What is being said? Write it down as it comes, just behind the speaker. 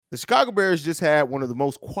The Chicago Bears just had one of the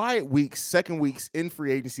most quiet weeks, second weeks in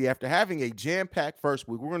free agency after having a jam-packed first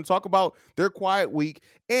week. We're going to talk about their quiet week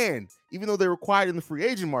and even though they were quiet in the free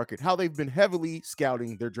agent market, how they've been heavily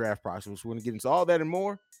scouting their draft process. We're going to get into all that and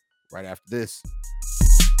more right after this.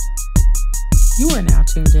 You are now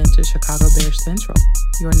tuned in to Chicago Bears Central,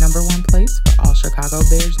 your number one place for all Chicago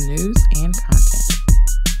Bears news and content.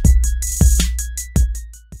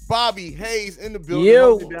 Bobby Hayes in the building,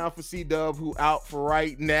 holding down for C-Dub, who out for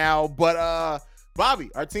right now. But Bobby,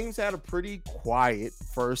 our team's had a pretty quiet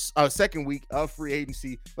second week of free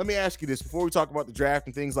agency. Let me ask you this before we talk about the draft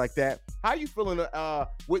and things like that. How are you feeling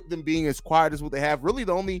with them being as quiet as what they have? Really,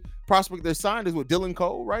 the only prospect they signed is with Dylan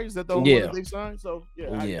Cole, right? Is that the only one that they signed? So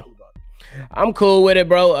how you feel about it? I'm cool with it,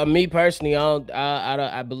 bro. Me personally,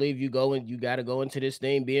 I believe you got to go into this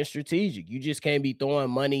thing being strategic. You just can't be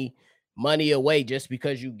throwing money away just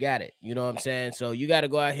because you got it. You know what I'm saying? So you got to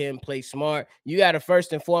go out here and play smart. You got to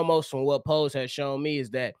first and foremost, from what Pose has shown me,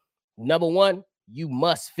 is that number one, you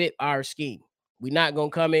must fit our scheme. We're not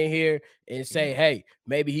going to come in here and say, hey,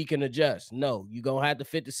 maybe he can adjust. No, you're going to have to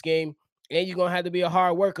fit the scheme, and you're going to have to be a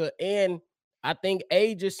hard worker. And I think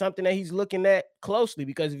age is something that he's looking at closely,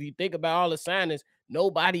 because if you think about all the signings,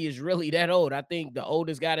 nobody is really that old. I think the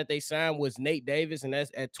oldest guy that they signed was Nate Davis, and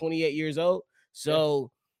that's at 28 years old.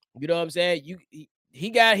 So, you know what I'm saying? He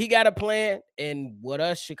got a plan, and what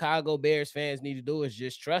us Chicago Bears fans need to do is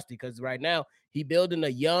just trust it, because right now he building a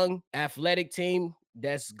young, athletic team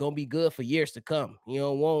that's gonna be good for years to come. You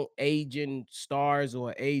don't want aging stars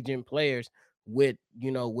or aging players with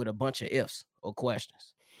a bunch of ifs or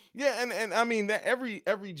questions. Yeah, and I mean that every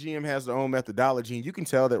GM has their own methodology, and you can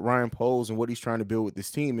tell that Ryan Poles and what he's trying to build with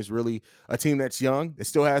this team is really a team that's young, that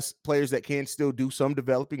still has players that can still do some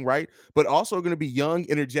developing, right? But also going to be young,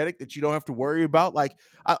 energetic, that you don't have to worry about. Like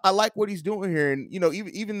I like what he's doing here, and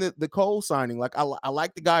even the Cole signing, like I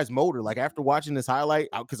like the guy's motor. Like after watching this highlight,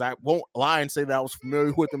 because I won't lie and say that I was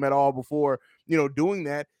familiar with him at all before doing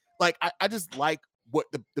that. Like I just like what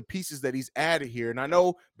the pieces that he's added here, and I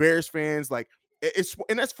know Bears fans like.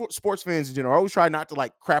 And that's for sports fans in general. I always try not to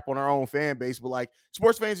like crap on our own fan base, but like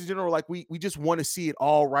sports fans in general, like we just want to see it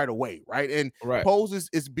all right away, right? And Pose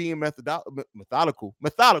is being methodical.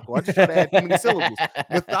 I just try to add too many syllables.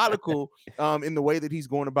 Methodical in the way that he's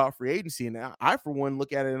going about free agency. And I for one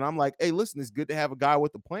look at it and I'm like, hey, listen, it's good to have a guy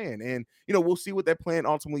with a plan. And we'll see what that plan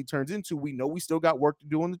ultimately turns into. We know we still got work to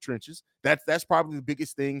do in the trenches. That's probably the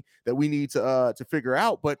biggest thing that we need to figure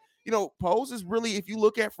out. But Pose is really, if you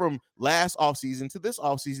look at from last offseason to this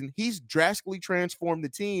offseason, he's drastically transformed the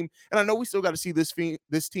team. And I know we still got to see this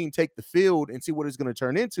team take the field and see what it's going to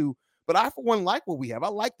turn into. But I, for one, like what we have. I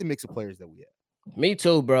like the mix of players that we have. Me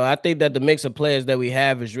too, bro. I think that the mix of players that we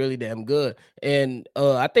have is really damn good. And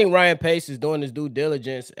I think Ryan Pace is doing his due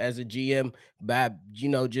diligence as a GM by,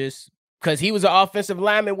 just because he was an offensive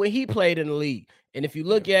lineman when he played in the league. And if you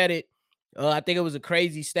look at it, I think it was a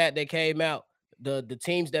crazy stat that came out. The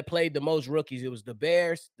teams that played the most rookies, it was the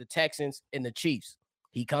Bears, the Texans, and the Chiefs.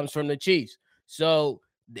 He comes from the Chiefs. So,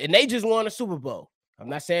 and they just won a Super Bowl. I'm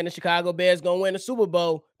not saying the Chicago Bears going to win a Super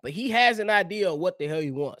Bowl, but he has an idea of what the hell he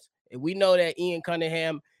wants. And we know that Ian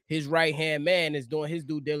Cunningham, his right-hand man, is doing his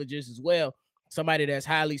due diligence as well. Somebody that's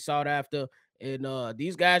highly sought after. And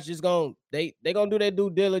these guys just going to do their due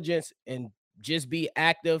diligence and just be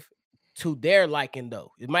active to their liking,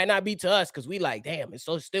 though. It might not be to us because we like, damn, it's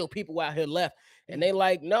so still people out here left. And they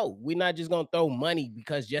like, no, we're not just going to throw money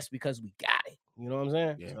because we got it. You know what I'm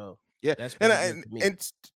saying? Yeah. So, yeah. That's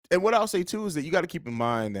and what I'll say, too, is that you got to keep in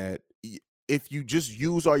mind that if you just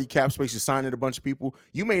use all your cap space to sign in a bunch of people,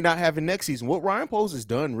 you may not have it next season. What Ryan Poles has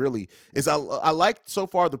done really is I like so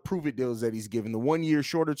far the prove it deals that he's given, the 1 year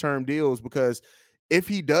shorter term deals, because if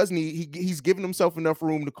he does need, he's given himself enough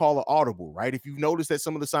room to call an audible, right? If you've noticed that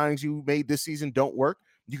some of the signings you made this season don't work,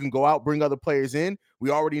 you can go out, bring other players in. We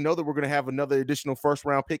already know that we're going to have another additional first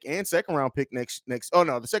round pick and second round pick next. Oh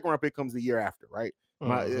no, the second round pick comes the year after, right?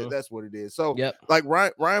 That's what it is. So like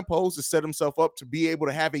Ryan Poles has set himself up to be able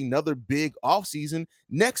to have another big offseason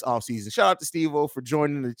next offseason. Shout out to Steve-O for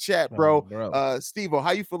joining the chat, bro. Steve-O,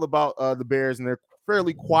 how you feel about the Bears and their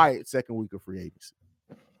fairly quiet second week of free agency?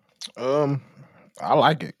 I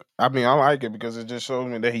like it. I like it because it just shows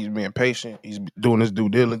me that he's being patient. He's doing his due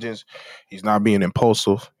diligence. He's not being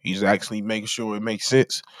impulsive. He's actually making sure it makes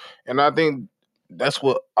sense. And I think that's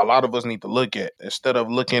what a lot of us need to look at instead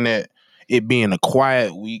of looking at it being a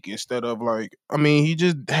quiet week. Instead of he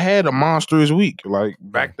just had a monstrous week, like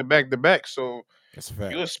back to back to back. So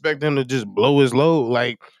you expect him to just blow his load?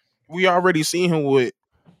 Like we already seen him with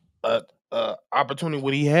opportunity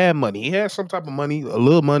when he had money. He had some type of money, a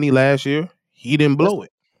little money last year. He didn't blow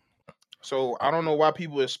it. So I don't know why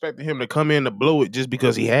people expected him to come in to blow it just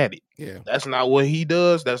because he had it. Yeah. That's not what he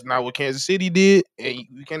does. That's not what Kansas City did, and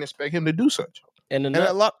you can't expect him to do such. And And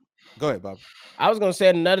a lot. Go ahead, Bob. I was gonna say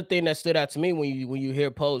another thing that stood out to me when you hear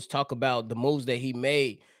Post talk about the moves that he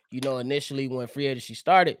made. Initially when free agency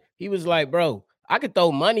started, he was like, "Bro, I could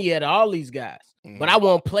throw money at all these guys, but I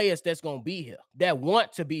want players that's gonna be here, that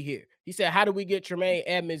want to be here." He said, "How do we get Tremaine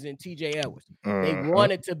Edmonds and T.J. Edwards? They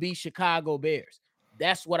wanted to be Chicago Bears.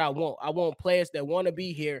 That's what I want. I want players that want to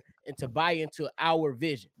be here and to buy into our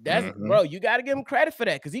vision." That's bro, you got to give him credit for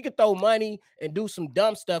that because he could throw money and do some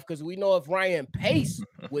dumb stuff. Because we know if Ryan Pace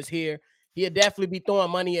was here, he'd definitely be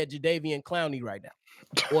throwing money at Jadeveon Clowney right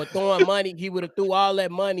now, or throwing money. He would have threw all that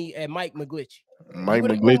money at Mike McGlinchey. Mike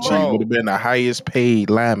McGlinchey would have been the highest paid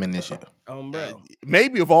lineman this year. Bro.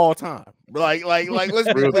 Maybe of all time. Like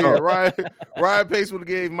let's be clear. Ryan Pace would have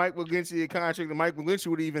gave Mike McGlinchey a contract, and Mike McGlinchey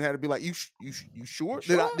would have even had to be like, "You sure?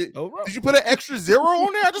 Did you put an extra zero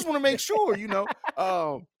on there? I just want to make sure,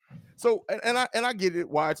 So and I get it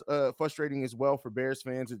why it's frustrating as well for Bears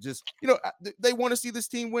fans. It just they want to see this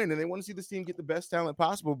team win and they want to see this team get the best talent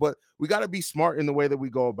possible, but we got to be smart in the way that we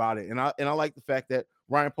go about it. And I like the fact that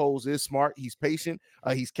Ryan Poles is smart, he's patient,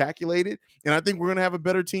 he's calculated, and I think we're gonna have a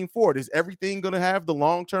better team for it. Is everything gonna have the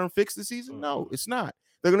long-term fix this season? No, it's not.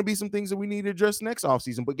 There are gonna be some things that we need to address next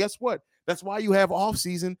offseason. But guess what? That's why you have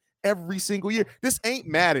offseason every single year. This ain't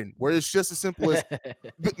Madden where it's just as simple as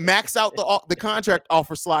max out the contract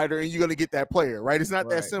offer slider and you're gonna get that player, right? It's not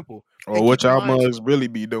that simple. Or what y'all mugs really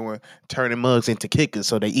be doing, turning mugs into kickers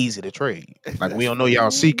so they easy to trade. Like we don't know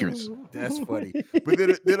y'all secrets. That's funny. But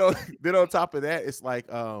then on top of that, it's like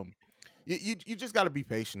you just got to be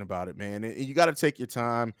patient about it, man, and you got to take your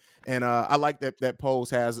time. And I like that Poles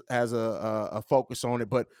has a focus on it.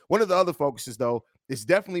 But one of the other focuses though is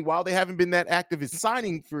definitely, while they haven't been that active in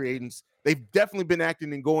signing free agents, they've definitely been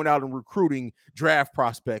active in going out and recruiting draft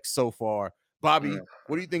prospects so far. Bobby,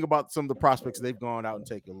 what do you think about some of the prospects they've gone out and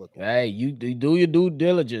taken a look at? Hey, you do your due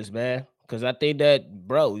diligence, man, because I think that,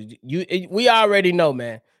 bro, we already know,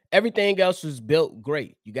 man. Everything else was built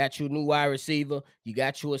great. You got you a new wide receiver. You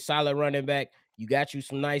got you a solid running back. You got you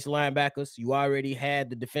some nice linebackers. You already had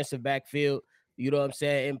the defensive backfield, you know what I'm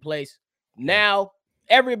saying, in place. Now,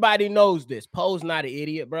 everybody knows this. Poe's not an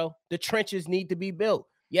idiot, bro. The trenches need to be built.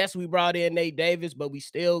 Yes, we brought in Nate Davis, but we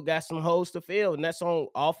still got some holes to fill, and that's on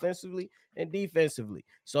offensively and defensively.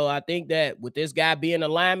 So I think that with this guy being a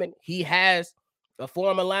lineman, he has a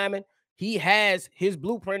former lineman. He has his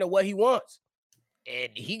blueprint of what he wants, and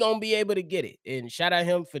he gonna be able to get it. And shout out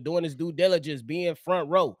him for doing his due diligence, being front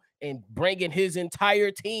row and bringing his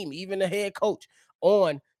entire team, even the head coach,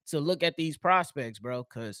 on to look at these prospects, bro,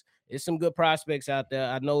 because there's some good prospects out there.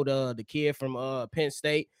 I know the kid from Penn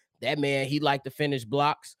State. That man, he liked to finish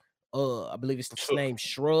blocks. I believe it's his name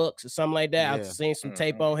Shrugs or something like that. I've seen some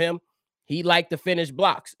tape on him. He liked to finish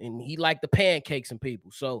blocks and he liked to pancake some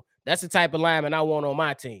people. So that's the type of lineman I want on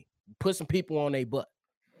my team. Put some people on their butt.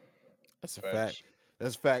 That's a fact.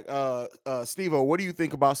 That's a fact. Steve-O, what do you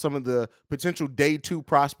think about some of the potential day two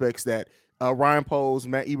prospects that Ryan Poles,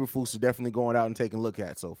 Matt Eberflus are definitely going out and taking a look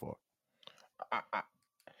at so far?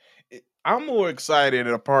 I'm more excited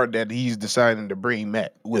at the part that he's deciding to bring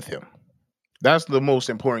Matt with him. That's the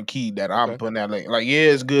most important key that I'm putting out. Like,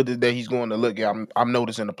 yeah, it's good that he's going to look at. I'm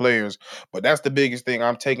noticing the players, but that's the biggest thing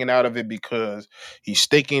I'm taking out of it because he's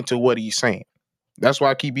sticking to what he's saying. That's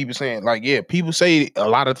why I keep people saying, like, yeah, people say a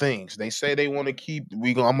lot of things. They say they want to keep,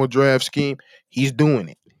 I'm going to draft scheme. He's doing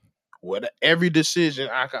it. Every decision,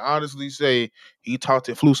 I can honestly say he talked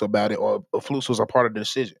to Flus about it, or Flus was a part of the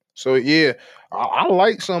decision. So, yeah, I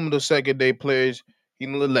like some of the second-day players. He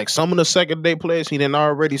look like some of the second-day players he done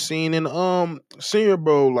already seen in Senior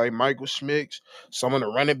Bowl, like Michael Schmicks, some of the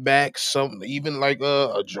running backs, some even like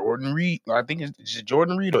a Jordan Reed. I think it's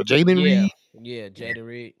Jordan Reed or Jaden Reed. Yeah, Jaden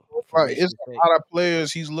Reed. Right, it's a lot of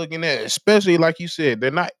players he's looking at, especially like you said, they're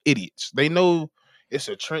not idiots. They know it's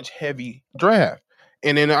a trench-heavy draft.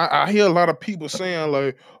 And then I hear a lot of people saying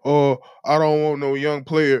like, "Oh, I don't want no young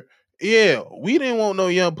player." Yeah, we didn't want no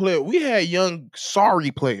young player. We had young sorry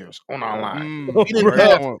players on our line. We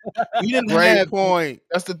didn't have point.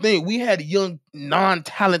 That's the thing. We had young,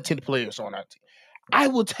 non-talented players on our team. I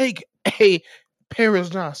will take a Paris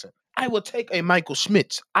Johnson. I will take a Michael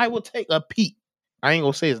Schmitz. I will take a Pete. I ain't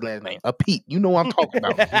gonna say his last name. A Pete. You know what I'm talking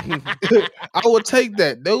about. I would take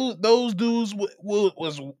that. Those dudes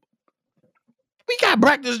was. We got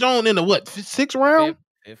Braxton Jones in the what? 6th round?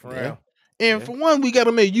 Fifth round. And for one, we got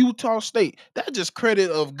him at Utah State. That's just credit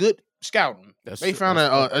of good scouting. They found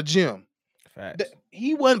a gem.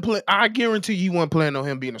 He wasn't playing. I guarantee he wasn't planning on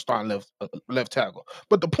him being a starting left tackle.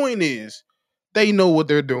 But the point is, they know what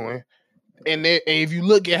they're doing. And if you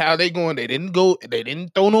look at how they going, they didn't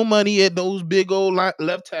throw no money at those big old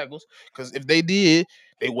left tackles. Because if they did,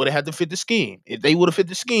 they would have had to fit the scheme. If they would have fit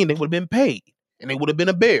the scheme, they would have been paid. And they would have been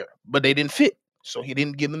a bear. But they didn't fit. So he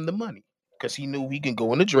didn't give them the money. Because he knew he can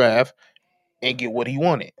go in the draft and get what he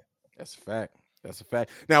wanted. That's a fact. That's a fact.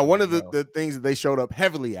 Now, one of the things that they showed up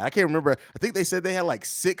heavily, I can't remember. I think they said they had like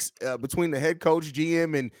 6 between the head coach,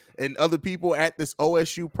 GM, and other people at this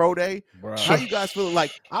OSU Pro Day. Bro. How you guys feel?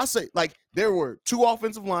 Like, I'll say, like, there were 2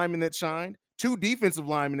 offensive linemen that shined, 2 defensive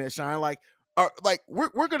linemen that shined. Like,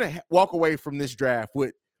 we're gonna walk away from this draft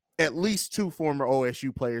with at least 2 former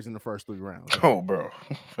OSU players in the first 3 rounds. Oh, bro.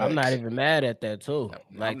 I'm not even mad at that, too.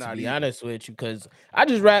 Like, to be honest with you, because I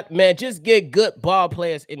just get good ball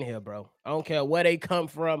players in here, bro. I don't care where they come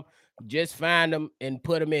from. Just find them and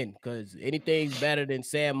put them in, because anything's better than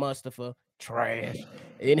Sam Mustafa. Trash.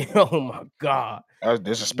 Oh, my God. That's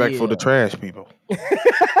disrespectful to trash people.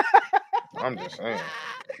 I'm just saying.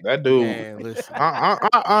 That dude. Man, listen.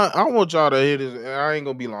 I want y'all to hear this. I ain't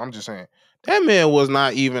going to be long. I'm just saying. That man was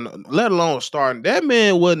not even, let alone starting. That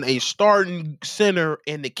man wasn't a starting center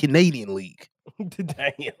in the Canadian League.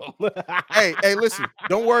 Damn. hey, listen.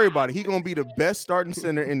 Don't worry about it. He's gonna be the best starting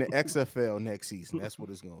center in the XFL next season. That's what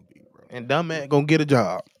it's gonna be, bro. And dumb man gonna get a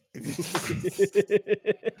job. And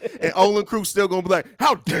Olin Crew still gonna be like,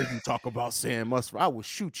 "How dare you talk about Sam Mustafa? I will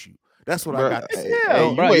shoot you." That's what I got to say.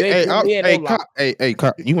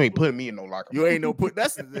 You ain't putting me in no locker. You ain't no put.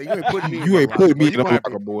 That's the thing. You ain't putting me. You ain't putting me in no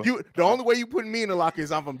locker, boy. The only way you putting me in the locker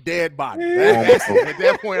is I'm from dead body. At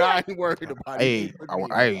that point, I ain't worried about it.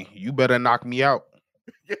 Hey, you better knock me out.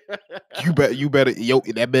 You better. Yo,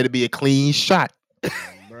 that better be a clean shot,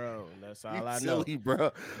 bro. That's all I know, bro.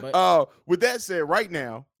 But, with that said, right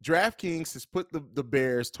now, DraftKings has put the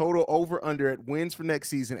Bears total over under at wins for next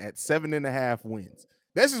season at 7.5 wins.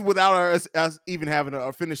 This is without us even having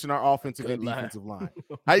finishing our offensive and defensive line.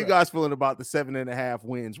 How you guys feeling about the 7.5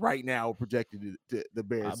 wins right now projected the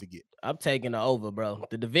Bears to get? I'm taking the over, bro.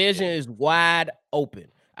 The division is wide open.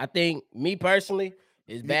 I think, me personally,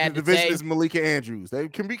 it's bad. The division is Malika Andrews. They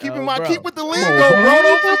can be keep with the lingo, bro.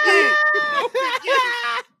 Don't forget.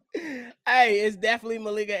 Hey, it's definitely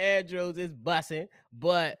Malika Andrews. It's bussing,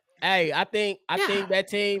 but hey, I think that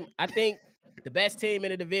team. I think the best team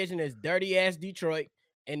in the division is dirty ass Detroit.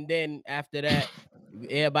 And then after that,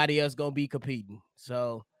 everybody else gonna be competing.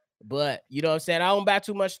 So, but you know what I'm saying? I don't buy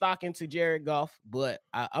too much stock into Jared Goff, but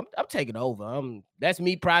I'm taking over. That's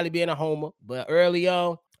me probably being a homer, but early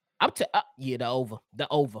on, the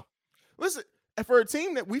over. Listen, for a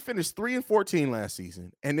team that we finished 3-14 last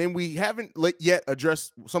season, and then we haven't yet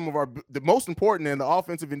addressed some of the most important in the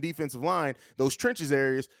offensive and defensive line, those trenches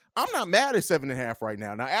areas. I'm not mad at 7.5 right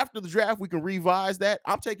now. Now, after the draft, we can revise that.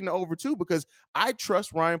 I'm taking the over too, because I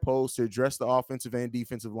trust Ryan Poles to address the offensive and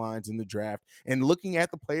defensive lines in the draft. And looking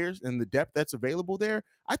at the players and the depth that's available there,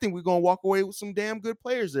 I think we're going to walk away with some damn good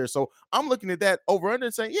players there. So I'm looking at that over under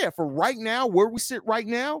and saying, yeah, for right now, where we sit right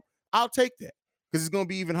now, I'll take that, because it's going to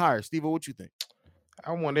be even higher. Steve, what you think?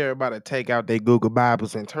 I want everybody to take out their Google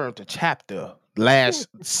Bibles and turn to chapter last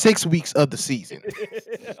 6 weeks of the season.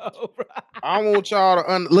 I want y'all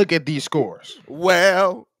to look at these scores.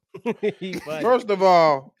 Well, first of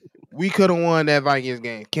all, we could have won that Vikings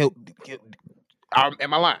game.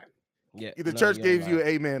 Am I lying? Yeah. The church gave you an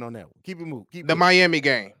amen on that one. Keep it moving. The Miami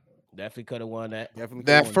game. Definitely could have won that.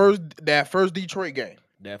 That first Detroit game.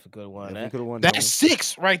 Definitely could have won that. That's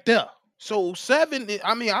 6 right there. So 7,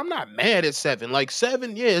 I mean, I'm not mad at 7. Like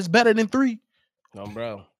 7, yeah, it's better than 3. No,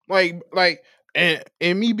 bro. Like, and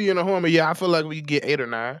me being a homer, yeah, I feel like we could get 8 or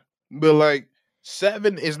 9. But like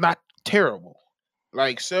 7 is not terrible.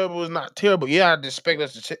 Like 7 is not terrible. Yeah, I'd expect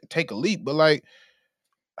us to take a leap, but like,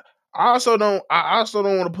 I also don't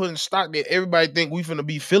want to put in stock that everybody think we finna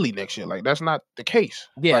be Philly next year. Like, that's not the case.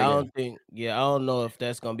 Yeah, I don't know if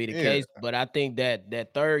that's gonna be the case, but I think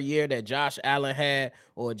that third year that Josh Allen had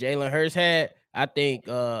or Jalen Hurts had, I think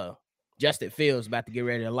Justin Fields about to get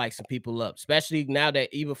ready to light some people up, especially now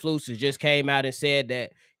that Eberflus has just came out and said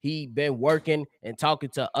that he been working and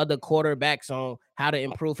talking to other quarterbacks on how to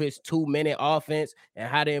improve his 2-minute offense and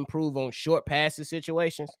how to improve on short passing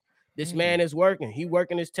situations. This man is working. He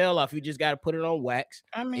working his tail off. You just got to put it on wax.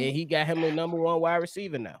 I mean, and he got him the number 1 wide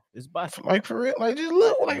receiver now. It's busting. Like, for real. Like, just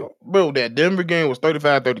look. Like, bro, that Denver game was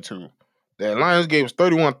 35-32. That Lions game was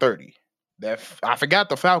 31-30. I forgot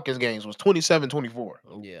the Falcons games was 27-24.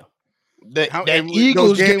 Yeah. That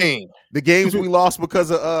Eagles game. The games we lost because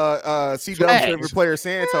of C-Dub's favorite player,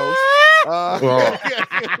 Santos.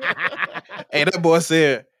 Hey, that boy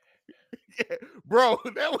said, Bro,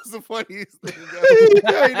 that was the funniest thing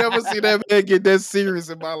ever. I ain't never seen that man get that serious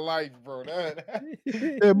in my life, bro.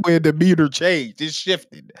 That boy, the meter changed. It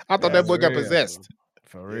shifted. I thought that That's boy got real. possessed.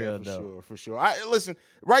 For Yeah, real, for though. sure, for sure. Listen,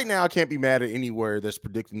 right now I can't be mad at anywhere that's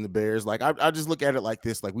predicting the Bears. Like I just look at it like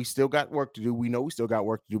this: like we still got work to do. We know we still got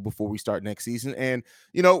work to do before we start next season. And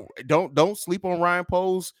don't sleep on Ryan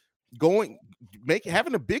Poles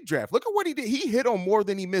having a big draft. Look at what he did. He hit on more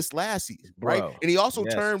than he missed last season, right? Bro, And he also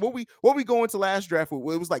yes. turned what we go into last draft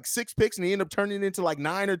with. It was like 6 picks, and he ended up turning it into like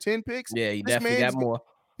 9 or 10 picks. Yeah, he This definitely got man's more.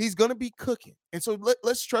 He's gonna be cooking, and so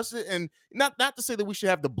let's trust it. And not to say that we should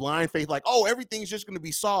have the blind faith, like, oh, everything's just gonna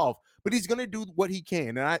be solved, but he's gonna do what he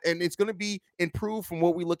can, and it's gonna be improved from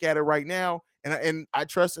what we look at it right now. And I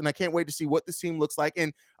trust, and I can't wait to see what this team looks like.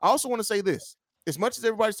 And I also want to say this: as much as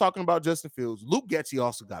everybody's talking about Justin Fields, Luke Getsy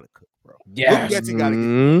also got to cook, bro. Yes. Luke Getsy got to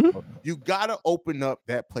Mhm. get. You got to open up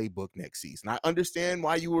that playbook next season. I understand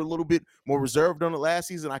why you were a little bit more reserved on it last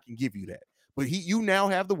season. I can give you that. But you now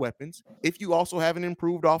have the weapons. If you also have an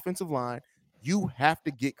improved offensive line, you have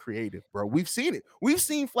to get creative, bro. We've seen it. We've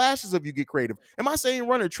seen flashes of you get creative. Am I saying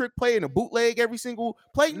run a trick play and a bootleg every single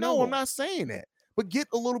play? No, I'm not saying that. But get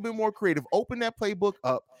a little bit more creative. Open that playbook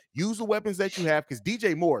up. Use the weapons that you have, because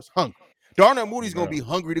DJ Moore is hungry. Darnell Moody's going to be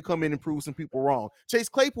hungry to come in and prove some people wrong. Chase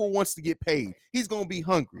Claypool wants to get paid. He's going to be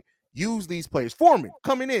hungry. Use these players. Foreman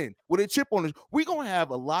coming in with a chip on his. We're going to have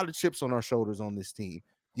a lot of chips on our shoulders on this team.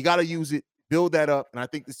 You got to use it. Build that up, and I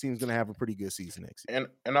think this team's gonna have a pretty good season next year.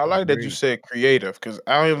 And I like that you said creative, because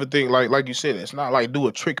I don't even think like you said, it's not like do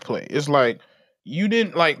a trick play. It's like you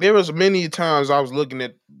didn't like. There was many times I was looking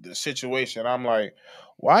at the situation. I'm like,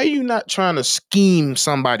 why are you not trying to scheme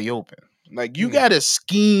somebody open? Like you got to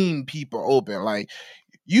scheme people open. Like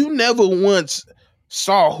you never once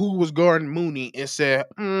saw who was guarding Mooney and said,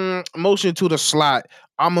 motion to the slot.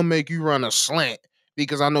 I'm gonna make you run a slant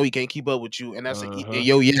because I know he can't keep up with you, and and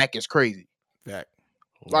your yak is crazy. Fact.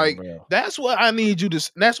 Like that's what I need you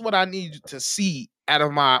to. That's what I need you to see out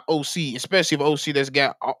of my OC, especially if OC that's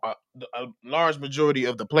got a large majority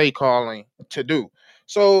of the play calling to do.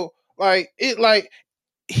 So like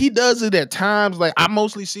he does it at times. Like I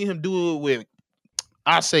mostly see him do it with,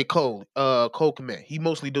 I say Cole Kmet. He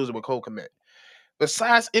mostly does it with Cole Kmet.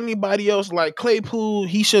 Besides anybody else, like Claypool,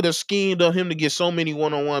 he should have schemed on him to get so many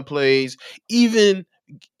one-on-one plays. Even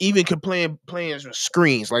could playing with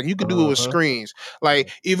screens. Like you could do it with screens.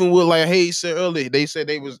 Like even with like Hayes said earlier, they said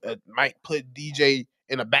they was might put DJ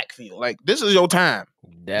in a backfield. Like this is your time.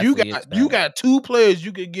 You got 2 players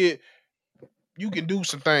you could get. You can do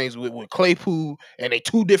some things with Claypool, and they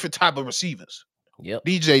 2 different type of receivers. Yep.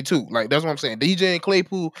 DJ too. Like that's what I'm saying. DJ and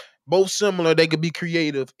Claypool both similar. They could be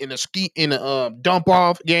creative in a dump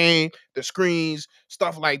off game, the screens,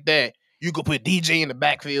 stuff like that. You could put DJ in the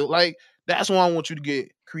backfield. Like that's why I want you to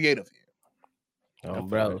get creative in. Oh,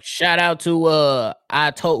 bro. Shout out to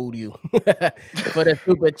I told you for the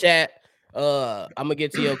super chat. I'm gonna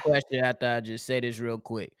get to your question after I just say this real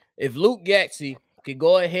quick. If Luke Getsy could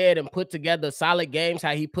go ahead and put together solid games,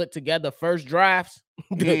 how he put together first drafts,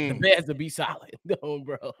 the Bears would be solid. No,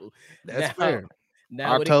 bro. That's fair.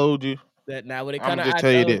 Now I told you. Now when it I'm kind of just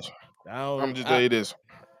tell you this. I'm just tell you this.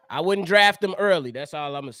 I wouldn't draft him early. That's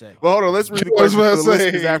all I'm gonna say. Well, hold on. Let's read the question for the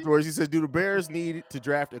listeners afterwards. He said, "Do the Bears need to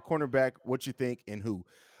draft a cornerback? What you think and who?"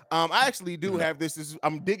 I actually do have this.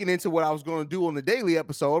 I'm digging into what I was going to do on the daily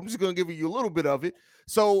episode. I'm just going to give you a little bit of it.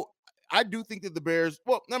 So I do think that the Bears.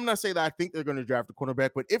 Well, I'm not saying that I think they're going to draft a cornerback,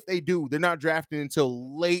 but if they do, they're not drafting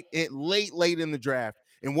until late in the draft.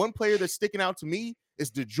 And one player that's sticking out to me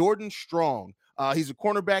is DeJordan Strong. He's a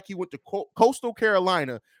cornerback. He went to Coastal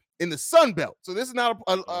Carolina in the Sun Belt. So this is not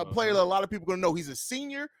a player that a lot of people are going to know. He's a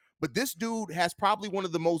senior, but this dude has probably one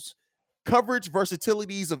of the most coverage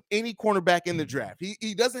versatilities of any cornerback in the draft.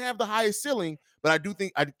 He doesn't have the highest ceiling, but I do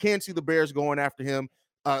think I can see the Bears going after him.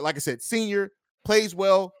 Like I said, senior, plays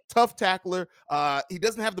well, tough tackler. He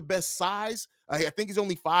doesn't have the best size. I think he's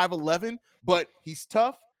only 5'11", but he's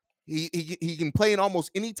tough. He can play in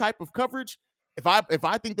almost any type of coverage. If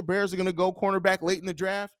I think the Bears are going to go cornerback late in the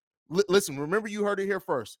draft, listen, remember you heard it here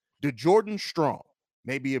first. DeJordan Strong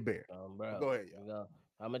may be a Bear. Bro, go ahead,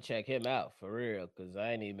 I'm gonna check him out for real, because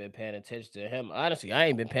I ain't even been paying attention to him. Honestly, I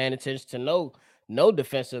ain't been paying attention to no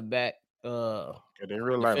defensive back.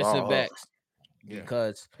 Defensive backs.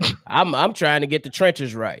 Because I'm trying to get the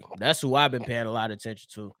trenches right. That's who I've been paying a lot of attention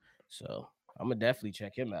to. So I'm gonna definitely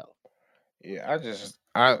check him out. Yeah,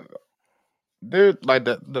 they're like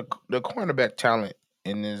the cornerback talent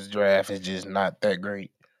in this draft is just not that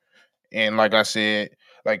great. And like I said,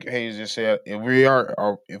 like Hayes just said, if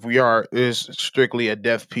we are, it's strictly a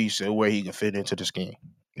depth piece of where he can fit into the scheme.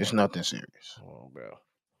 It's nothing serious. Oh, bro.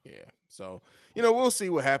 Yeah. So we'll see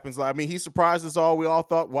what happens. I mean, he surprised us all. We all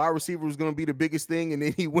thought wide receiver was going to be the biggest thing, and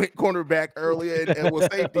then he went cornerback earlier and was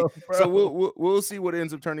safety. So we'll see what it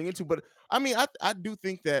ends up turning into. But I mean, I do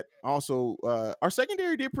think that also our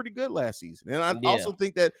secondary did pretty good last season, and I also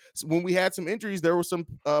think that when we had some injuries, there were some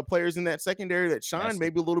players in that secondary that shined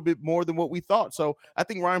maybe a little bit more than what we thought. So I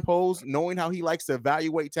think Ryan Poles, knowing how he likes to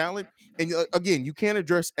evaluate talent, and again, you can't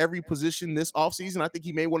address every position this offseason. I think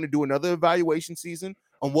he may want to do another evaluation season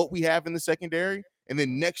on what we have in the secondary, and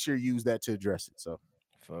then next year use that to address it. So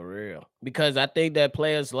for real, because I think that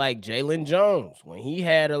players like Jalen Jones, when he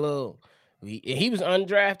had a little, he was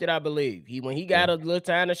undrafted, I believe. When he got a little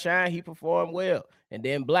time to shine, he performed well. And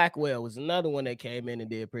then Blackwell was another one that came in and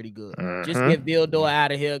did pretty good. Just get Vildor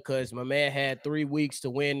out of here, because my man had 3 weeks to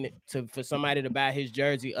win for somebody to buy his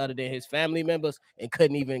jersey other than his family members and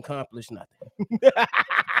couldn't even accomplish nothing.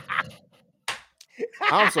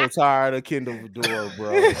 I'm so tired of Kendall Vildor,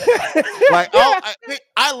 bro. Like,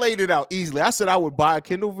 I laid it out easily. I said I would buy a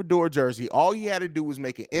Kendall Vildor jersey. All he had to do was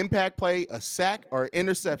make an impact play, a sack, or an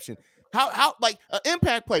interception. How like an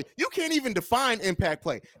impact play? You can't even define impact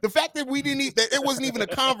play. The fact that that it wasn't even a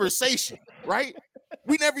conversation, right?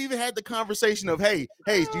 We never even had the conversation of, hey,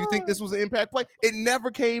 do you think this was an impact play? It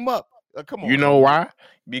never came up. Come on. You know why?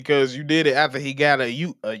 Because you did it after he got a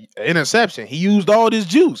interception. He used all this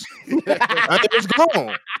juice. It was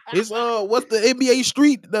gone. It's what's the NBA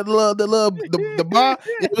Street? The bar.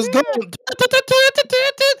 It was gone.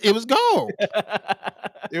 It was gone.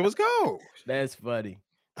 It was gone. That's funny.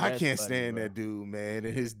 I can't stand that dude, man,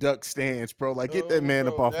 and his duck stance, bro. Like, get that man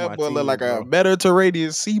up off that my boy team, look like bro. a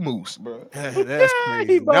Mediterranean sea moose, bro. That's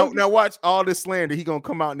crazy. Now watch all this slander. He gonna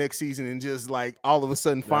come out next season and just like all of a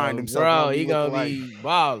sudden find himself. Bro, he gonna be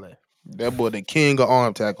balling. That boy, the king of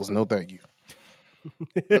arm tackles. No, thank you.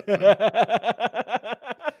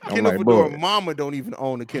 Kendall Vildor mama don't even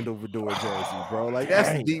own a Kendall Vildor jersey, bro. Like, that's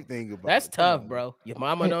the deep thing about that's it. tough, bro. Your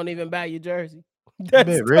mama don't even buy your jersey. I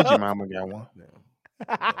bet Reggie mama got one.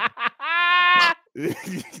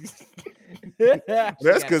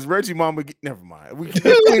 That's because Reggie mama never mind. We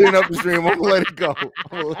keep cleaning up the stream. I'm gonna let it go.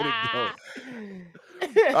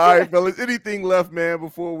 All right, fellas. Anything left, man,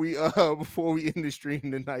 before we end the stream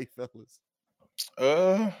tonight, fellas?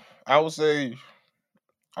 I would say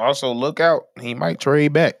also look out. He might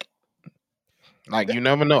trade back. Like, you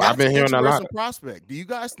never know. I've been hearing a lot. Prospect. Do you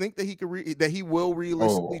guys think that he could that he will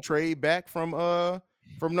realistically trade back from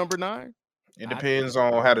number 9? It depends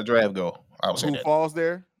on how the draft go. I would say who falls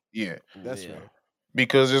there. Yeah, that's fair.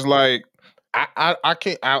 Because it's like I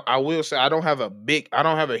can't. I will say I don't have a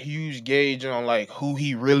huge gauge on like who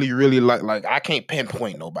he really like. Like, I can't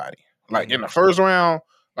pinpoint nobody. Like, in the first round,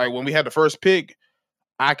 like when we had the first pick,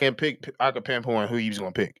 I could pinpoint who he was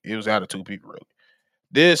gonna pick. It was out of 2 people really.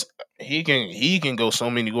 This he can go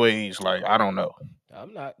so many ways. Like, I don't know.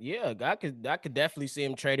 I'm not. Yeah, I could definitely see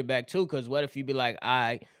him trading back too. Because what if you be like, all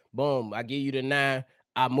right, boom, I give you the 9,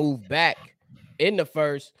 I move back in the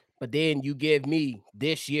first, but then you give me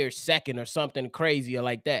this year's second or something crazier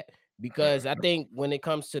like that. Because I think when it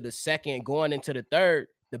comes to the second going into the third,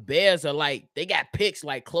 the Bears are like, they got picks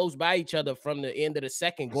like close by each other from the end of the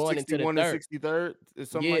second going into the third. 63rd,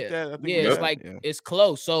 something like that. I think it's like it's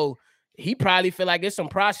close. So he probably feel like it's some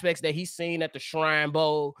prospects that he's seen at the Shrine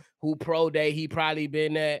Bowl, who pro day he probably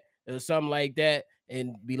been at or something like that,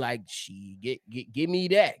 and be like, give me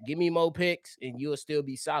that, give me more picks, and you'll still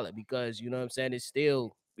be solid, because you know what I'm saying. It's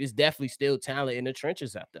definitely still talent in the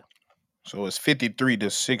trenches out there. So it's 53 to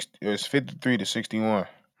 60. It's 53 to 61.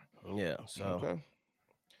 Yeah. So okay.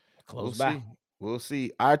 Close by. We'll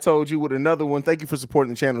see. I told you with another one. Thank you for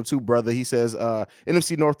supporting the channel too, brother. He says,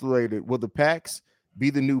 NFC North related. Will the Packs be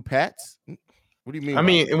the new Pats? What do you mean? I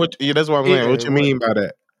mean, that's what I'm saying. What you mean by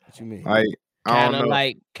that? What you mean? Like,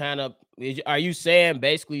 kind of. Are you saying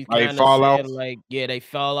basically kind of fall off? Like, yeah, they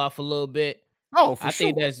fall off a little bit. Oh, for I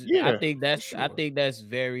sure. I think that's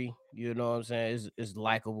very, you know what I'm saying, is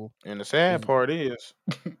likable. And the sad part is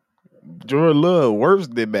Jordan Love worse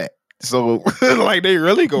than that. So like, they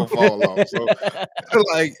really gonna fall off. So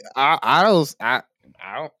like, I don't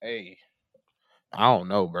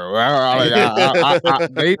know, bro.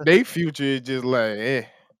 They future is just like,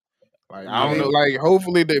 like, I don't know. Like,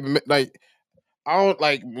 hopefully they like. I don't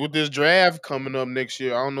like with this draft coming up next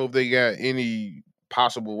year. I don't know if they got any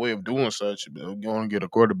possible way of doing such. They're going to get a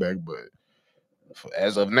quarterback, but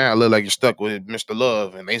as of now, it look like you're stuck with Mr.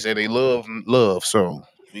 Love, and they say they love. So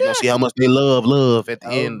we gonna see how much they love at the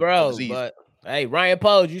end, bro. Of the season. But hey, Ryan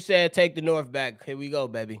Poles, you said take the North back. Here we go,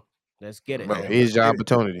 baby. Let's get it. Bro, here's your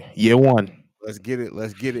opportunity. Year 1. Let's get it.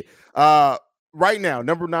 Right now,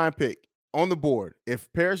 number 9 pick on the board.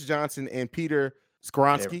 If Paris Johnson and Peter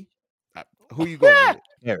Skoronski, Who you going with?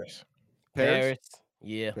 Paris.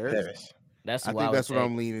 Yeah. Paris. That's I what think would that's what take.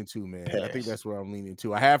 I'm leaning to, man. I think Paris. that's where I'm leaning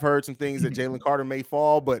to. I have heard some things that Jalen Carter may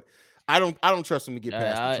fall, but I don't trust him to get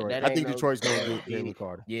past Detroit. that I ain't think no Detroit's going to get guarantee. Jalen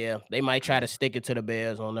Carter. Yeah, they might try to stick it to the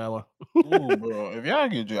Bears on that one. Ooh, bro, if y'all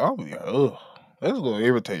get I'll be like, ugh. That's gonna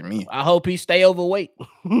irritate me. I hope he stay overweight.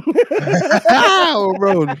 Oh,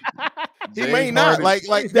 bro. He may not like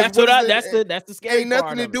that's the scary ain't nothing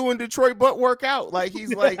part to of do in Detroit but work out. Like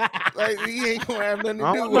he's like he ain't gonna have nothing to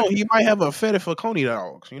I do don't with know. He might have a fetish for Coney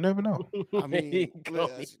dogs. You never know. I mean,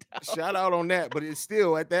 shout out on that, but it's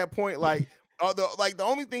still at that point like the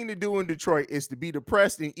only thing to do in Detroit is to be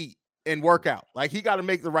depressed and eat and work out. Like he got to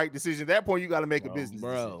make the right decision. At that point, you got to make a business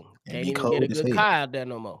decision. Can't even get a good car out there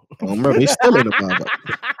no more. Remember, he's still in the bubble.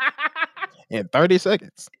 In 30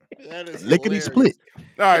 seconds. Lickety split.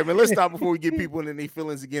 All right, man. Let's stop before we get people in their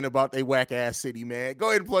feelings again about their whack ass city, man. Go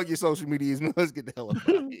ahead and plug your social medias, man. Let's get the hell up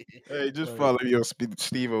out of here. Hey, just follow me on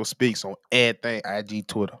Steve-O Speaks on everything, IG,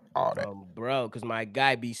 Twitter, all that. Bro, because my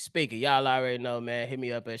guy be speaking. Y'all already know, man. Hit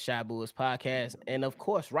me up at Shy Boys Podcast. And of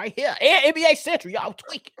course, right here, and NBA Central. Y'all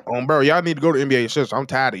tweaking. Bro, y'all need to go to NBA Central. I'm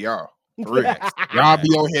tired of y'all. For real. Y'all be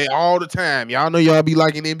on here all the time. Y'all know y'all be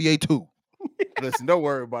liking NBA too. Listen, don't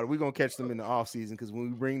worry about it. We're gonna catch them in the off season because when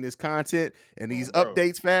we bring this content and these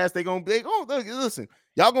updates fast, they gonna listen.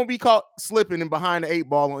 Y'all gonna be caught slipping and behind the 8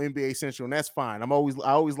 ball on NBA Central, and that's fine. I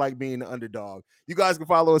always like being the underdog. You guys can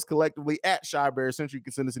follow us collectively at Shy Bear Central. You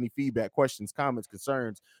can send us any feedback, questions, comments,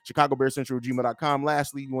 concerns. ChicagoBearCentral@gmail.com.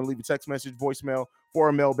 Lastly, you want to leave a text message, voicemail for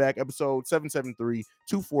a mailback, episode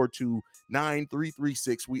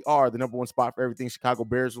 773-242-9336. We are the number one spot for everything Chicago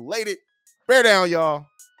Bears related. Bear down, y'all.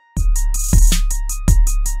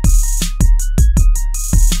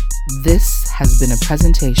 This has been a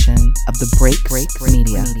presentation of the Break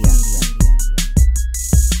Media.